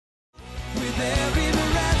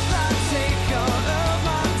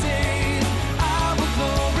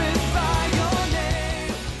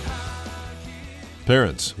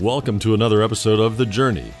Parents, welcome to another episode of The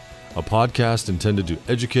Journey, a podcast intended to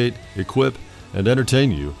educate, equip, and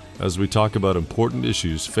entertain you as we talk about important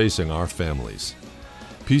issues facing our families.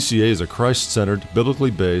 PCA is a Christ-centered, biblically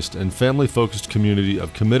based, and family-focused community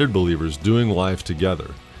of committed believers doing life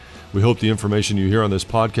together. We hope the information you hear on this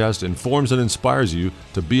podcast informs and inspires you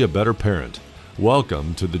to be a better parent.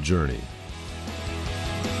 Welcome to The Journey.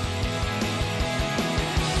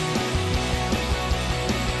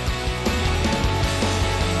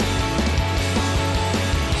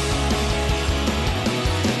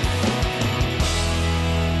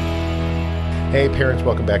 Hey parents,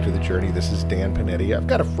 welcome back to The Journey. This is Dan Panetti. I've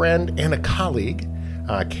got a friend and a colleague,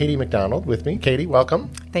 Katie McDonald, with me. Katie, welcome.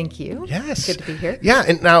 Thank you. Yes. Good to be here. Yeah,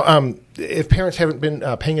 and now if parents haven't been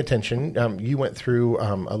paying attention, you went through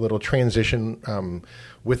a little transition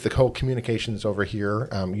with the whole communications over here.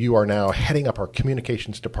 You are now heading up our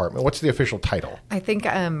communications department. What's the official title? I think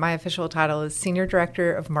my official title is Senior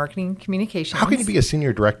Director of Marketing Communications. How can you be a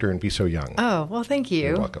senior director and be so young? Oh, well, thank you.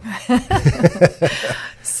 You're welcome.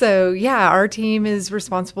 So, yeah, our team is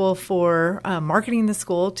responsible for marketing the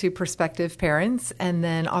school to prospective parents and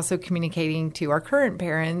then also communicating to our current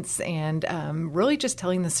parents and really just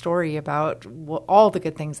telling the story about all the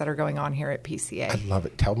good things that are going on here at PCA. I love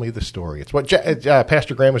it. Tell me the story. It's what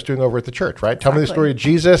Pastor Graham was doing over at the church, right? Tell me the story of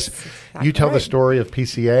Jesus. Exactly You tell right. the story of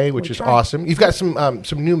PCA, which is awesome. You've got some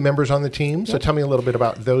new members on the team, so tell me a little bit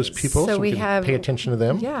about those people so we can pay attention to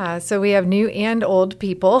them. Yeah, so we have new and old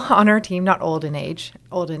people on our team, not old in age,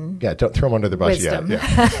 old in don't throw them under the bus wisdom. yet.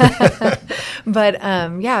 Yeah.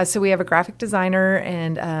 But so we have a graphic designer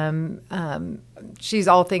and she's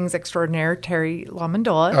all things extraordinaire, Terry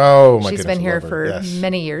LaMandola. Oh, my She's goodness, been here love her. for Yes.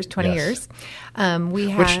 many years, 20 years. We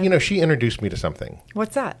have, Which, she introduced me to something.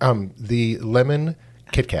 what's that? The lemon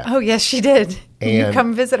Kit Kat. Oh, yes, she did. You And-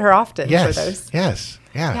 come visit her often for Yes, those. yes,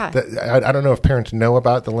 yeah. Yeah. I don't know if parents know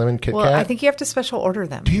about the lemon Kit Well, Kat. I think you have to special order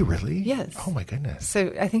them. Do you really? Yes. Oh, my goodness.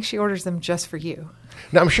 So I think she orders them just for you.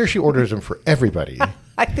 Now, I'm sure she orders them for everybody.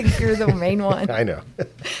 I think you're the main one. I know.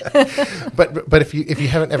 but if you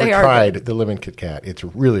haven't ever They are tried good. the lemon Kit Kat, it's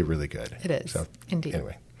really, really good. It is, indeed.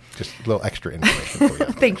 Anyway, just a little extra information for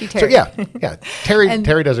you. Thank you, Terry. So yeah.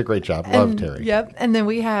 Terry does a great job. Love Terry. Yep. And then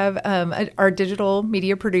we have our digital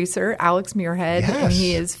media producer, Alex Muirhead, and Yes.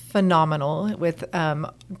 he is phenomenal with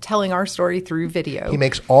telling our story through video. He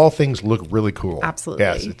makes all things look really cool. Absolutely.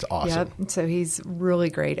 Yes, it's awesome. Yep. So he's really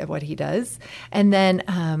great at what he does. And then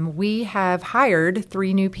we have hired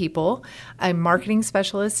 3 new people, a marketing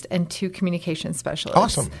specialist and 2 communication specialists.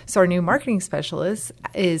 Awesome. So our new marketing specialist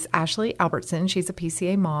is Ashley Albertson. She's a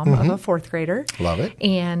PCA mom of a 4th grader. Love it.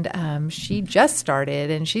 And she just started,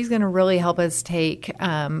 and she's going to really help us take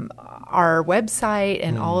our website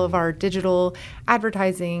and all of our digital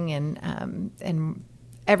advertising and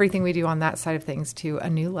everything we do on that side of things to a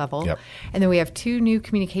new level. Yep. And then we have 2 new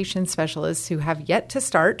communication specialists who have yet to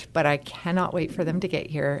start, but I cannot wait for them to get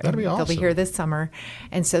here. That'd be They'll be awesome. here this summer.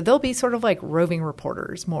 And so they'll be sort of like roving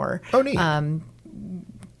reporters more. Oh, neat.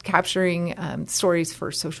 Capturing stories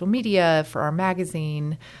for social media, for our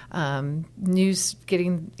magazine, news,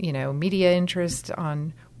 getting, media interest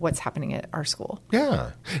on what's happening at our school.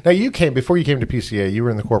 Yeah. Now, before you came to PCA, you were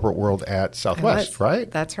in the corporate world at Southwest, right?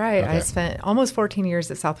 That's right. Okay. I spent almost 14 years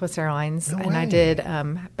at Southwest Airlines, No and I way. did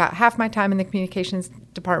about half my time in the communications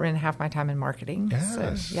department and half my time in marketing.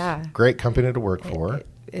 Yes. So, yeah. Great company to work for.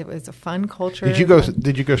 It was a fun culture. Did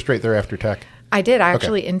you go straight there after tech? I did. I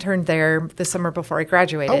actually interned there the summer before I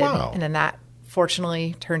graduated. Oh, wow. And then that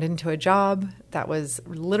fortunately turned into a job that was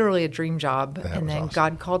literally a dream job. That and was then awesome.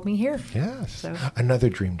 God called me here. Yes. So- Another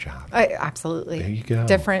dream job. Absolutely. There you go.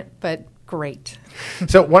 Different, but great.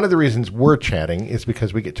 So one of the reasons we're chatting is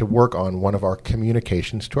because we get to work on one of our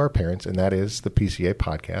communications to our parents, and that is the PCA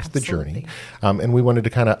podcast, The Journey. And we wanted to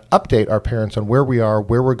kind of update our parents on where we are,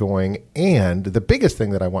 where we're going. And the biggest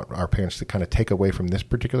thing that I want our parents to kind of take away from this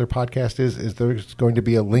particular podcast is there's going to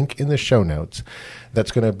be a link in the show notes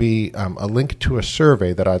that's going to be a link to a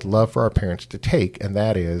survey that I'd love for our parents to take. And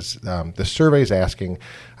that is the survey is asking,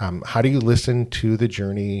 how do you listen to The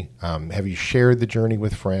Journey? Have you shared The Journey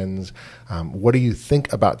with friends? What do you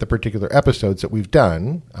think about the particular episodes that we've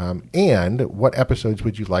done? And what episodes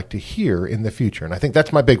would you like to hear in the future? And I think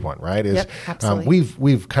that's my big one, right? Is Yep, absolutely.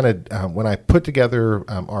 we've kind of when I put together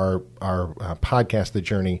our podcast, The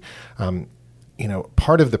Journey,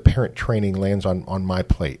 part of the parent training lands on my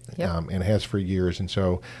plate, Yep. and has for years. And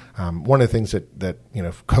so one of the things that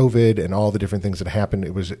COVID and all the different things that happened,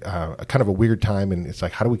 it was kind of a weird time. And it's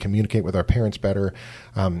like, how do we communicate with our parents better?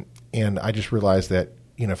 And I just realized that,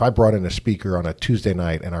 if I brought in a speaker on a Tuesday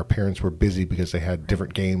night and our parents were busy because they had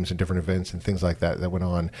different games and different events and things like that went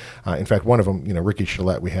on. In fact, one of them, Ricky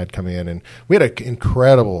Chalette, we had come in, and we had an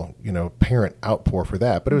incredible, parent outpour for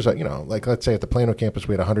that. But it was like let's say at the Plano campus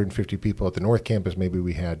we had 150 people. At the North campus maybe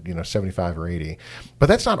we had 75 or 80. But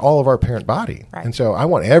that's not all of our parent body. Right. And so I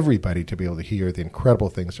want everybody to be able to hear the incredible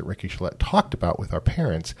things that Ricky Chalette talked about with our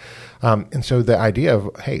parents. And so the idea of,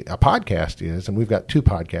 hey, a podcast is, and we've got 2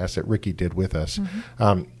 podcasts that Ricky did with us.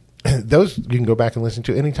 Those you can go back and listen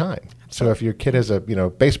to anytime. So if your kid has a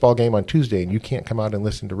baseball game on Tuesday and you can't come out and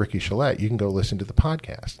listen to Ricky Chalette, you can go listen to the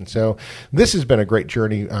podcast. And so this has been a great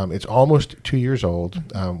journey. It's almost 2 years old.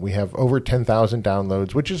 We have over 10,000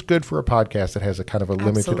 downloads, which is good for a podcast that has a kind of a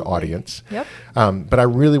limited audience. Yep. But I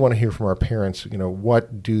really want to hear from our parents.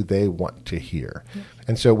 What do they want to hear? Yep.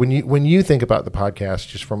 And so when you think about the podcast,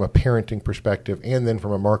 just from a parenting perspective and then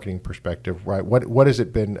from a marketing perspective, right? What has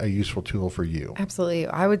it been a useful tool for you? Absolutely.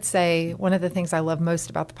 I would say one of the things I love most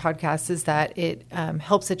about the podcast is that it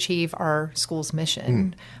helps achieve our school's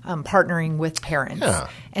mission, partnering with parents. Yeah.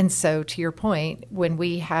 And so to your point, when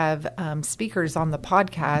we have speakers on the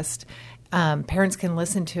podcast, parents can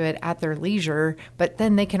listen to it at their leisure, but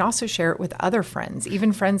then they can also share it with other friends,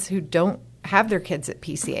 even friends who don't have their kids at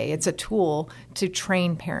PCA. It's a tool to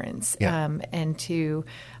train parents and to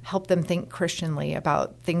help them think Christianly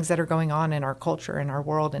about things that are going on in our culture and our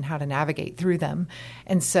world and how to navigate through them.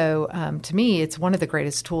 And so to me, it's one of the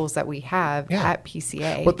greatest tools that we have at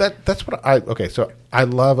PCA. Well, that's what so I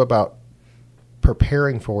love about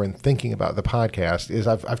preparing for and thinking about the podcast is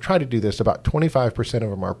I've tried to do this. About 25% of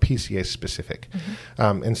them are PCA specific.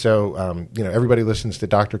 And so, everybody listens to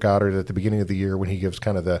Dr. Goddard at the beginning of the year when he gives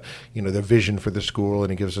kind of the, the vision for the school, and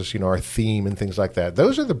he gives us, our theme and things like that.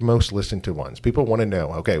 Those are the most listened to ones. People want to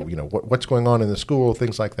know, okay, what's going on in the school,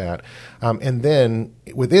 things like that. And then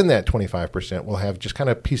within that 25%, we'll have just kind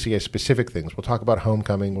of PCA specific things. We'll talk about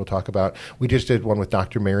homecoming. We just did one with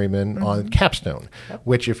Dr. Merriman on Capstone,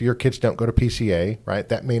 which if your kids don't go to PCA, right,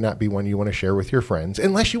 that may not be one you want to share with your friends,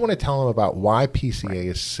 unless you want to tell them about why PCA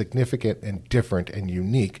is significant and different and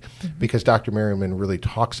unique, because Dr. Merriman really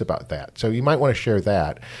talks about that. So you might want to share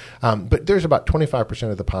that. But there's about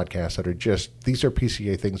 25% of the podcasts that are just, these are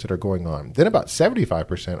PCA things that are going on. Then about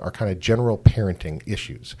 75% are kind of general parenting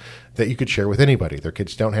issues that you could share with anybody. Their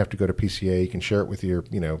kids don't have to go to PCA. You can share it with your,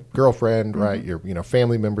 girlfriend, right, your,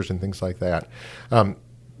 family members and things like that.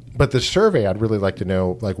 But the survey, I'd really like to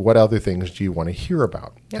know, what other things do you want to hear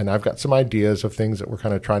about? Yep. And I've got some ideas of things that we're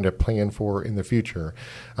kind of trying to plan for in the future.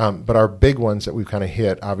 But our big ones that we've kind of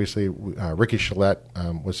hit, obviously, Ricky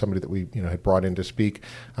Chalette was somebody that we had brought in to speak.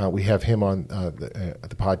 We have him on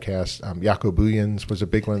the podcast. Jaco Booyens was a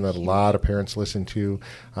big one that a lot of parents listen to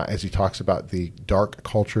as he talks about the dark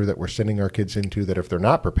culture that we're sending our kids into that if they're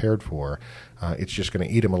not prepared for, it's just going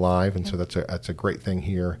to eat them alive. And so that's a great thing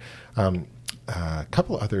here. A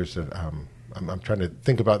couple of others that I'm trying to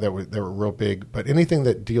think about that were real big, but anything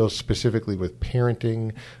that deals specifically with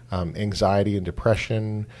parenting, anxiety and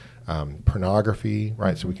depression, pornography,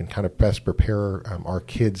 right? So we can kind of best prepare our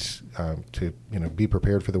kids to be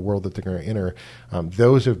prepared for the world that they're going to enter.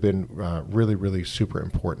 Those have been really, really super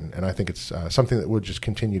important, and I think it's something that we'll just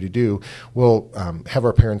continue to do. We'll have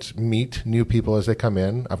our parents meet new people as they come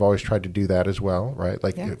in. I've always tried to do that as well, right?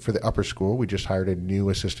 For the upper school, we just hired a new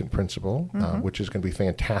assistant principal, which is going to be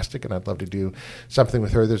fantastic, and I'd love to do something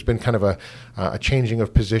with her. There's been kind of a changing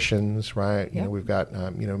of positions, right? We've got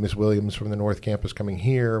Ms. Williams from the North Campus coming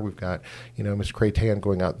here. We've got Ms. Craytan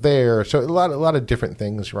going out there. So a lot of different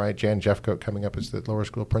things, right? Jan Jeffcoat coming up as the lower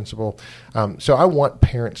school principal. So I want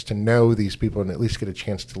parents to know these people and at least get a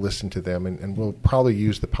chance to listen to them, and we'll probably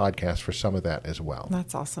use the podcast for some of that as well.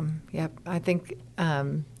 That's awesome. Yep. I think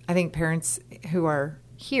parents who are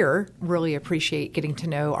here really appreciate getting to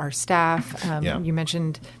know our staff. You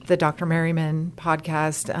mentioned the Dr. Merriman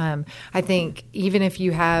podcast. I think even if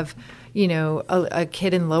you have, a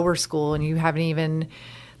kid in lower school and you haven't even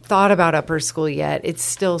thought about upper school yet, it's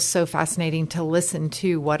still so fascinating to listen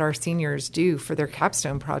to what our seniors do for their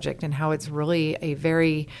capstone project and how it's really a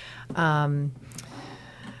very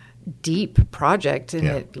deep project, and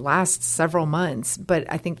it lasts several months. But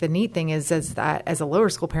I think the neat thing is that as a lower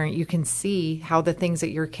school parent, you can see how the things that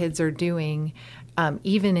your kids are doing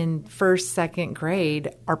even in first, second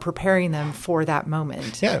grade, are preparing them for that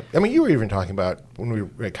moment. Yeah. I mean, you were even talking about, when we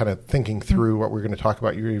were kind of thinking through what we're going to talk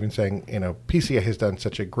about, you were even saying, PCA has done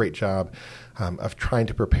such a great job of trying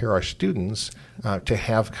to prepare our students to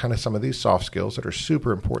have kind of some of these soft skills that are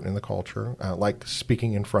super important in the culture, like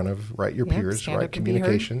speaking in front of your peers,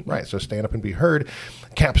 communication, so stand up and be heard.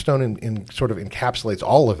 Capstone in sort of encapsulates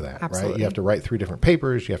all of that, Absolutely. right? You have to write 3 different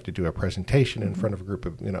papers, you have to do a presentation in front of a group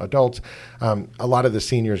of adults. A lot of the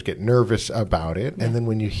seniors get nervous about it, and then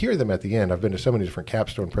when you hear them at the end, I've been to so many different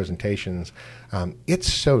capstone presentations,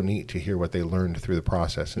 it's so neat to hear what they learned through the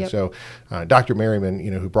process. And so Dr. Merriman,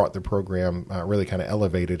 who brought the program, really kind of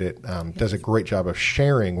elevated it, does a great job of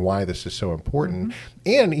sharing why this is so important.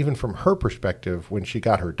 And even from her perspective, when she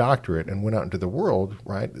got her doctorate and went out into the world,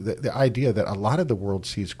 right, the idea that a lot of the world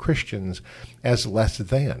sees Christians as less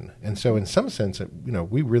than. And so in some sense,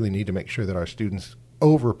 we really need to make sure that our students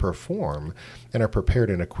overperform and are prepared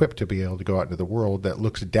and equipped to be able to go out into the world that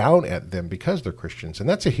looks down at them because they're Christians. And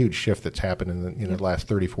that's a huge shift that's happened in the last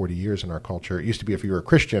 30, 40 years in our culture. It used to be if you were a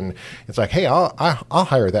Christian, it's like, hey, I'll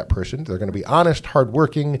hire that person. They're going to be honest,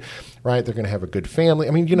 hardworking, right? They're going to have a good family.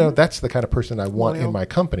 I mean, that's the kind of person I want in my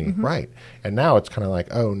company, right? And now it's kind of like,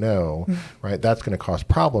 oh no, right? That's going to cause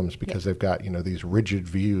problems because they've got, these rigid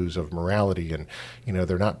views of morality and,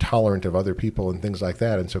 they're not tolerant of other people and things like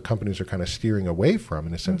that. And so companies are kind of steering away from,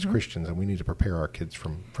 in a sense, Christians, and we need to prepare our kids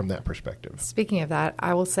from that perspective. Speaking of that,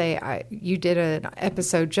 I will say you did an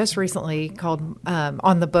episode just recently called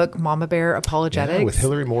on the book Mama Bear Apologetics with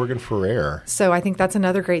Hillary Morgan Ferrer. So I think that's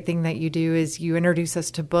another great thing that you do is you introduce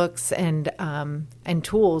us to books and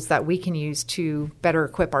tools that we can use to better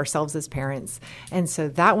equip ourselves as parents. And so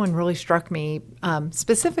that one really struck me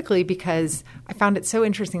specifically because I found it so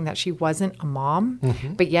interesting that she wasn't a mom,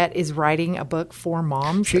 but yet is writing a book for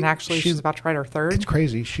moms, and actually she's about to write her third. It's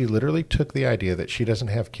crazy. She literally took the idea that she doesn't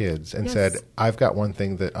have kids and said, I've got one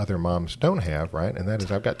thing that other moms don't have, right? And that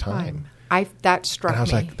is I've got time. That struck me. And I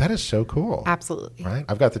was like, that is so cool. Absolutely. Right?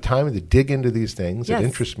 I've got the time to dig into these things that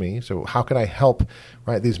interest me. So how can I help,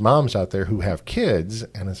 right, these moms out there who have kids?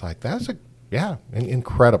 And it's like, that's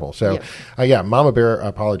incredible. So, Mama Bear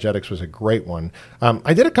Apologetics was a great one.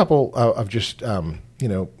 I did a couple of just,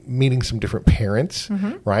 meeting some different parents,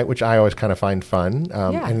 right, which I always kind of find fun.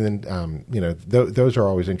 And then, those are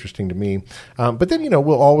always interesting to me. But then,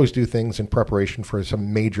 we'll always do things in preparation for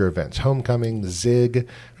some major events. Homecoming, Zig,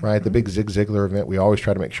 right, the big Zig Ziglar event. We always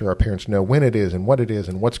try to make sure our parents know when it is and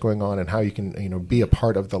what's going on and how you can, be a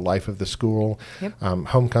part of the life of the school.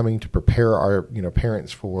 Homecoming to prepare our,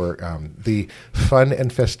 parents for the fun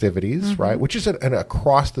and festivities, right, which is an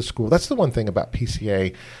across the school. That's the one thing about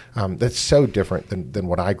PCA that's so different than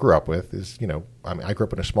what I grew up with is, I grew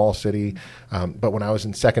up in a small city, but when I was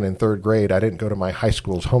in second and third grade, I didn't go to my high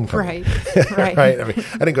school's homecoming. Right. I mean,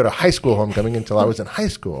 I didn't go to high school homecoming until I was in high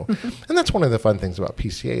school. And that's one of the fun things about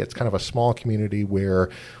PCA. It's kind of a small community where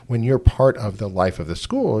when you're part of the life of the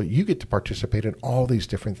school, you get to participate in all these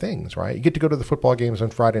different things, right? You get to go to the football games on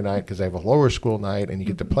Friday night because they have a lower school night and you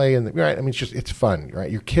get to play in right? I mean, it's fun, right?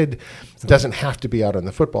 Your kid doesn't have to be out on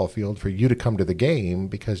the football field for you to come to the game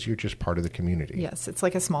because you're just part of the community. Yes, it's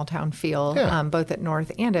like a small town feel, both at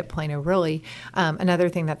North and at Plano, really. Another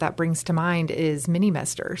thing that brings to mind is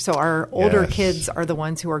Minimester. So our older kids are the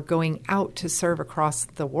ones who are going out to serve across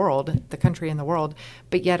the world, the country and the world,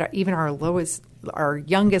 but yet even our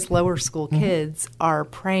youngest lower school kids are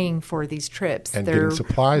praying for these trips. And they're getting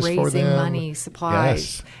supplies raising for them. money,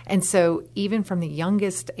 supplies. And so even from the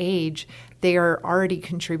youngest age, they are already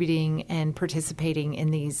contributing and participating in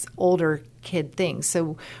these older kid things.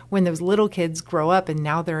 So when those little kids grow up and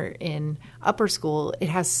now they're in upper school, it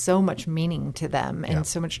has so much meaning to them and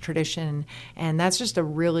so much tradition. And that's just a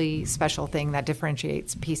really special thing that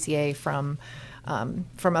differentiates PCA from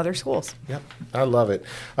other schools. Yep, I love it.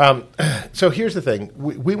 So here's the thing.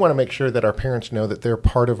 We want to make sure that our parents know that they're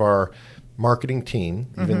part of our marketing team,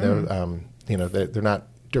 even though, they're not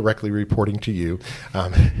directly reporting to you.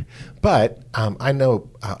 But I know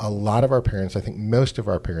a lot of our parents, I think most of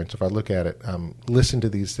our parents, if I look at it, listen to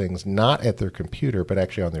these things not at their computer, but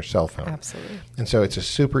actually on their cell phone. Absolutely. And so it's a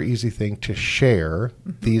super easy thing to share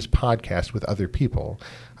these podcasts with other people.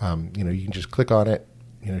 You can just click on it,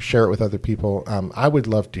 share it with other people. I would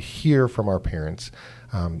love to hear from our parents.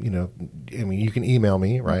 You can email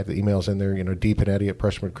me, right? The email's in there,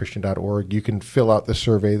 deepandeddie@prestonwoodchristian.org. You can fill out the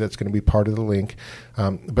survey that's going to be part of the link.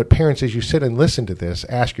 But parents, as you sit and listen to this,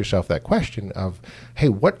 ask yourself that question of, hey,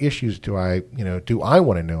 what issues do I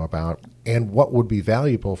want to know about? and what would be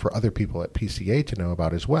valuable for other people at PCA to know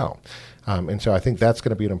about as well. And so I think that's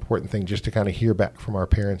going to be an important thing, just to kind of hear back from our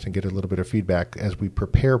parents and get a little bit of feedback as we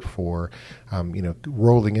prepare for,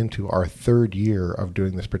 rolling into our third year of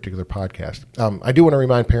doing this particular podcast. I do want to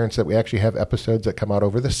remind parents that we actually have episodes that come out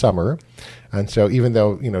over the summer. And so even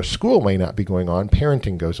though, school may not be going on,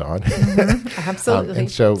 parenting goes on. Mm-hmm. Absolutely.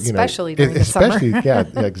 And so, especially during the summer. Yeah,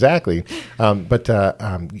 exactly. But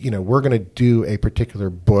we're going to do a particular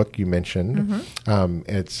book you mentioned. Mm-hmm.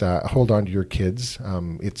 It's Hold On to Your Kids.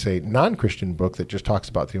 It's a non-Christian book that just talks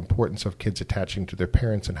about the importance of kids attaching to their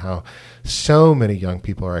parents and how so many young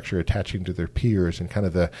people are actually attaching to their peers and kind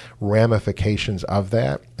of the ramifications of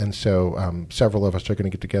that. And so several of us are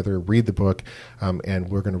going to get together, read the book, and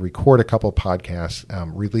we're going to record a couple podcasts,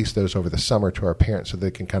 release those over the summer to our parents so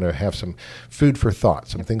they can kind of have some food for thought,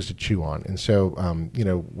 some things to chew on. And so,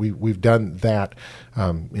 we've done that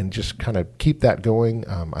and just kind of keep that going.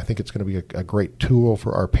 I think it's going to be a great tool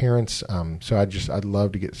for our parents. So I'd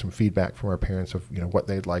love to get some feedback from our parents of what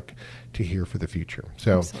they'd like to hear for the future.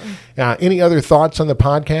 So any other thoughts on the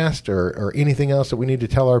podcast or anything else that we need to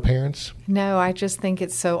tell our parents? No, I just think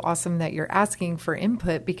it's so awesome that you're asking for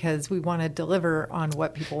input, because we want to deliver on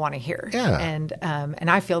what people want to hear. Yeah. And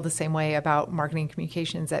I feel the same way about marketing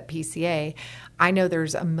communications at PCA. I know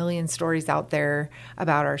there's a million stories out there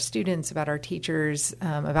about our students, about our teachers,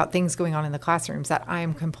 about things going on in the classrooms that I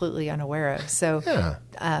am completely unaware of. So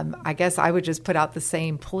I guess I would just put out the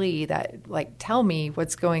same plea that, tell me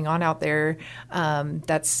what's going on out there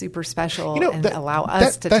that's super special, and allow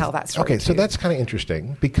us to tell that story. Okay, so that's kind of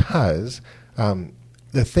interesting, because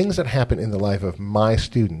the things that happen in the life of my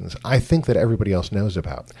students, I think that everybody else knows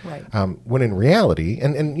about. Right. When in reality,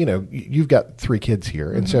 and you've got 3 kids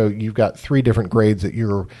here, and so you've got 3 different grades that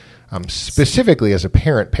you're specifically as a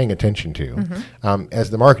parent paying attention to. Mm-hmm. As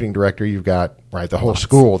the marketing director, you've got the whole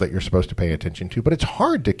school that you're supposed to pay attention to. But it's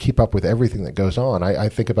hard to keep up with everything that goes on. I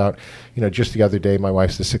think about, just the other day, my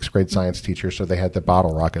wife's the 6th grade science teacher, so they had the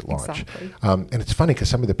bottle rocket launch. Exactly. And it's funny because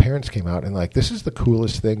some of the parents came out and this is the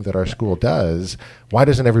coolest thing that our school does. Why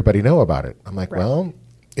doesn't everybody know about it? I'm like, well,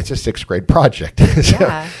 it's a 6th grade project.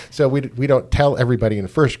 So we don't tell everybody in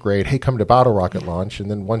 1st grade, hey, come to bottle rocket launch. And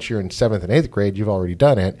then once you're in 7th and 8th grade, you've already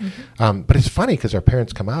done it. Mm-hmm. But it's funny because our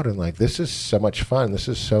parents come out and this is so much fun. This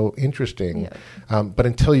is so interesting. Yeah. But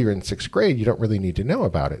until you're in 6th grade, you don't really need to know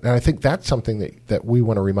about it. And I think that's something that we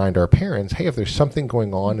want to remind our parents. Hey, if there's something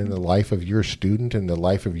going on in the life of your student, in the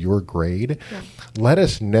life of your grade, let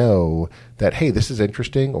us know that, hey, this is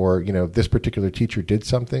interesting, or, this particular teacher did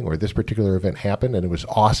something, or this particular event happened and it was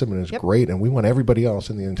awesome and it was great, and we want everybody else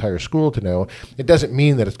in the entire school to know. It doesn't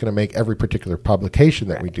mean that it's going to make every particular publication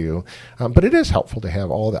that we do, but it is helpful to have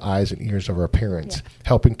all the eyes and ears of our parents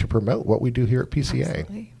helping to promote what we do here at PCA.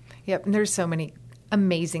 Absolutely. Yep, and there's so many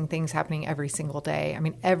amazing things happening every single day. I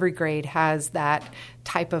mean, every grade has that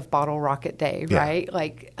type of bottle rocket day, right?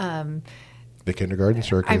 The kindergarten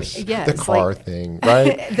circus, the car thing,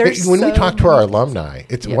 right? When we talk to our alumni,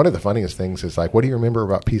 it's one of the funniest things is what do you remember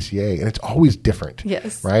about PCA? And it's always different,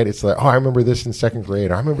 right? It's I remember this in 2nd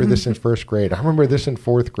grade. I remember this in 1st grade. I remember this in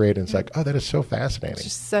 4th grade. And it's that is so fascinating. It's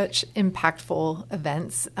just such impactful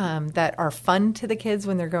events that are fun to the kids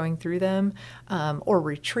when they're going through them, or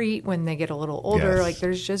retreat when they get a little older. Yes.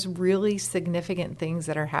 There's just really significant things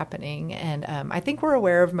that are happening. And I think we're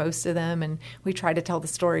aware of most of them, and we try to tell the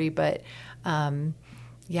story, but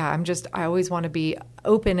I always want to be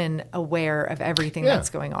open and aware of everything that's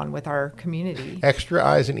going on with our community. Extra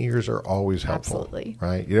eyes and ears are always helpful. Absolutely.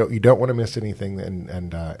 Right? You don't want to miss anything,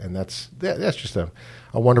 and that's just a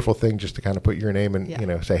wonderful thing, just to kind of put your name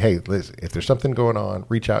and say, hey, Liz, if there's something going on,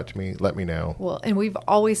 reach out to me, let me know. Well, and we've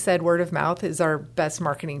always said word of mouth is our best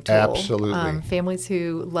marketing tool. Absolutely. Families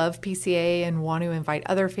who love PCA and want to invite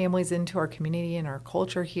other families into our community and our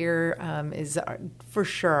culture here is for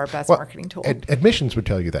sure our best marketing tool. Admissions would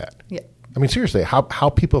tell you that. Yeah. I mean, seriously, how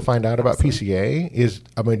people find out about PCA is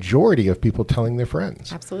a majority of people telling their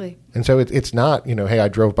friends. Absolutely. And so it's not, hey, I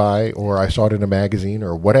drove by or I saw it in a magazine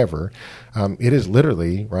or whatever. It is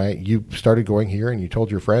literally, right, you started going here and you told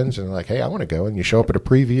your friends and they're like, hey, I want to go. And you show up at a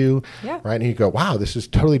preview, right, and you go, wow, this is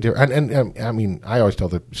totally different. And I mean, I always tell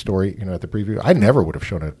the story, at the preview. I never would have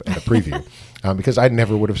shown up at a preview because I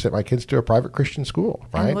never would have sent my kids to a private Christian school,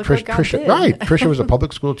 right? And look what God did. Right. Trisha was a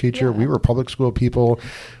public school teacher. We were public school people.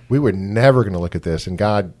 We were never going to look at this. And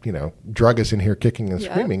God, drug us in here kicking and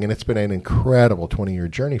screaming. And it's been an incredible 20-year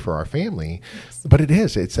journey for our family. But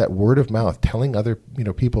it's that word of mouth, telling other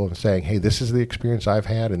people and saying, hey, this is the experience I've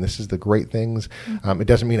had and this is the great things. It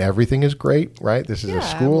doesn't mean everything is great, right? This is a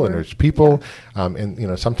school and there's people,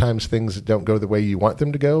 and sometimes things don't go the way you want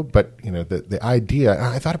them to go. But the idea, and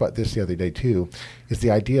I thought about this the other day too, is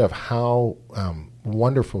the idea of how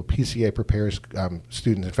wonderful PCA prepares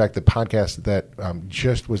students. In fact, the podcast that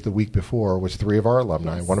just was the week before was 3 of our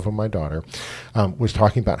alumni, one of them my daughter, was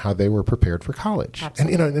talking about how they were prepared for college.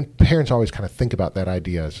 Absolutely. And parents always kind of think about that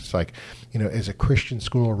idea. It's like, is a Christian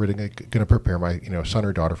school really going to prepare my son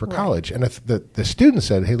or daughter for college? And if the student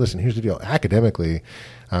said, hey, listen, here's the deal. Academically,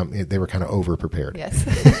 they were kind of over-prepared. Yes.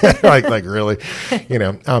 like really,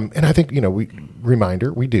 and I think,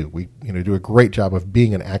 we do a great job of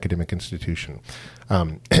being an academic institution.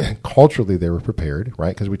 Culturally, they were prepared,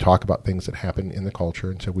 right? Because we talk about things that happen in the culture.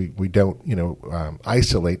 And so we don't,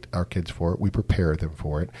 isolate our kids for it. We prepare them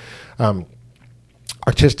for it.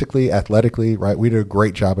 Artistically, athletically, right? We do a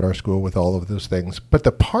great job at our school with all of those things. But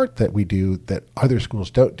the part that we do that other schools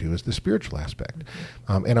don't do is the spiritual aspect.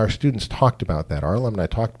 And our students talked about that. Our alumni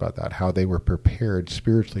talked about that, how they were prepared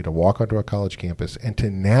spiritually to walk onto a college campus and to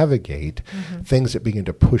navigate things that begin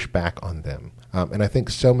to push back on them. And I think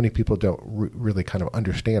so many people don't really kind of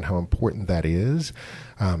understand how important that is.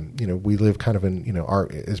 We live kind of in,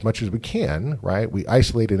 as much as we can, right? We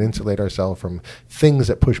isolate and insulate ourselves from things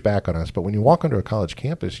that push back on us. But when you walk onto a college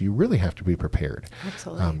campus, you really have to be prepared.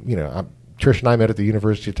 Absolutely. Trish and I met at the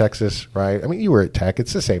University of Texas, right? I mean, you were at Tech.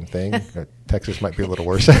 It's the same thing. Texas might be a little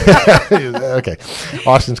worse. Okay.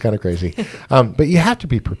 Austin's kind of crazy. But you have to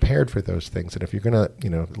be prepared for those things. And if you're going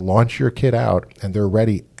to, launch your kid out and they're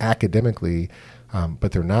ready academically,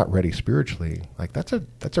 but they're not ready spiritually, like that's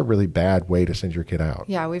a really bad way to send your kid out.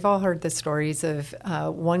 Yeah, we've all heard the stories of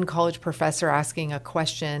one college professor asking a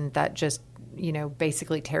question that just,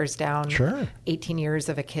 basically tears down 18 years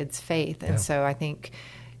of a kid's faith. And so I think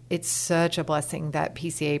it's such a blessing that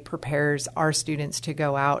PCA prepares our students to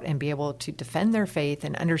go out and be able to defend their faith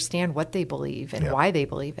and understand what they believe and why they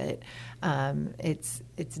believe it. It's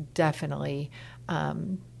definitely,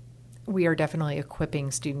 we are definitely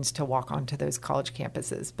equipping students to walk onto those college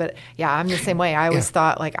campuses. But yeah, I'm the same way. I always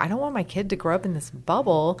thought, I don't want my kid to grow up in this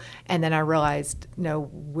bubble. And then I realized, no,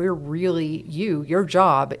 we're really, your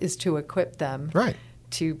job is to equip them. Right.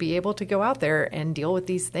 To be able to go out there and deal with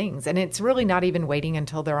these things. And it's really not even waiting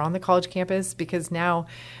until they're on the college campus, because now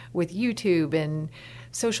with YouTube and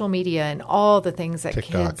social media and all the things that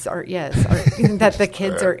TikTok. Kids are, that the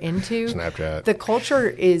kids are into, Snapchat, the culture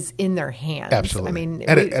is in their hands. Absolutely. I mean,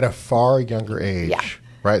 at a far younger age,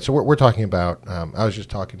 right? So we're talking about, I was just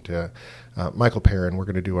talking to Michael Perrin. We're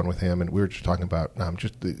going to do one with him, and we were just talking about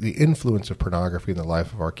just the influence of pornography in the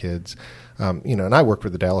life of our kids. And I worked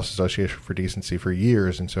with the Dallas Association for Decency for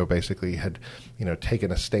years, and so basically had,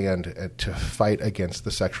 taken a stand to fight against the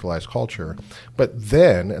sexualized culture. But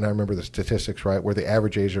then, and I remember the statistics, right, where the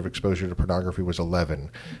average age of exposure to pornography was 11.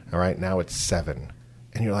 All right, now it's 7.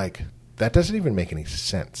 And you're like, that doesn't even make any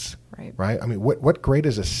sense, right? I mean, what grade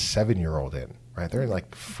is a 7-year-old in, right? They're in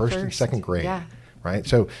first and second grade. Yeah. Right?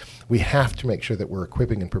 So we have to make sure that we're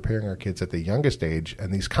equipping and preparing our kids at the youngest age.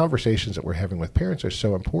 And these conversations that we're having with parents are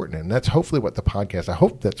so important. And that's hopefully what the podcast, I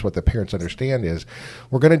hope that's what the parents understand is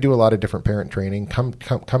we're going to do a lot of different parent training. Come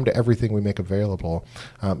to everything we make available.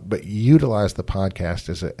 But utilize the podcast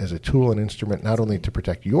as a tool and instrument, not only to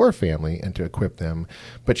protect your family and to equip them,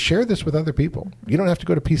 but share this with other people. You don't have to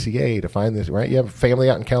go to PCA to find this, right? You have a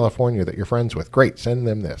family out in California that you're friends with. Great. Send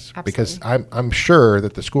them this. Absolutely. Because I'm sure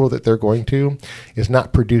that the school that they're going to is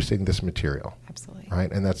not producing this material. Absolutely.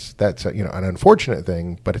 Right? And that's an unfortunate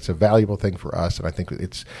thing, but it's a valuable thing for us. And I think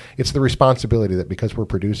it's the responsibility that because we're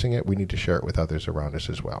producing it, we need to share it with others around us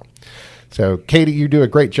as well. So, Katie, you do a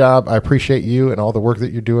great job. I appreciate you and all the work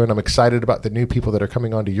that you're doing. I'm excited about the new people that are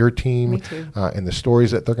coming onto your team. Me too. And the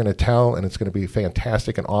stories that they're going to tell, and it's going to be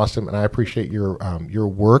fantastic and awesome. And I appreciate your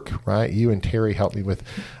work, right? You and Terry helped me with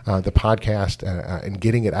the podcast and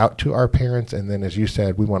getting it out to our parents. And then, as you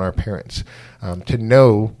said, we want our parents to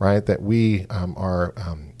know, right, that we are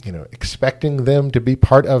expecting them to be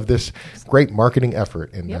part of this great marketing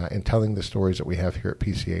effort in telling the stories that we have here at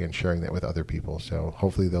PCA and sharing that with other people. So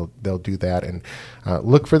hopefully they'll do that, and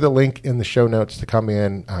look for the link in the show notes to come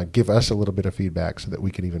in, give us a little bit of feedback so that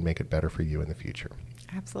we can even make it better for you in the future.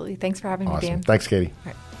 Absolutely. Thanks for having me, Awesome. Dan. Thanks, Katie.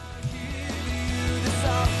 All right.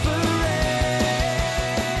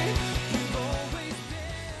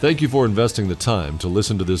 Thank you for investing the time to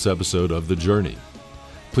listen to this episode of The Journey.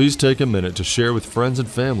 Please take a minute to share with friends and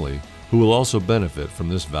family who will also benefit from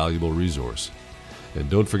this valuable resource. And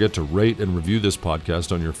don't forget to rate and review this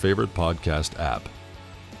podcast on your favorite podcast app.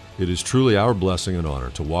 It is truly our blessing and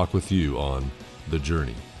honor to walk with you on the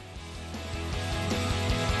journey.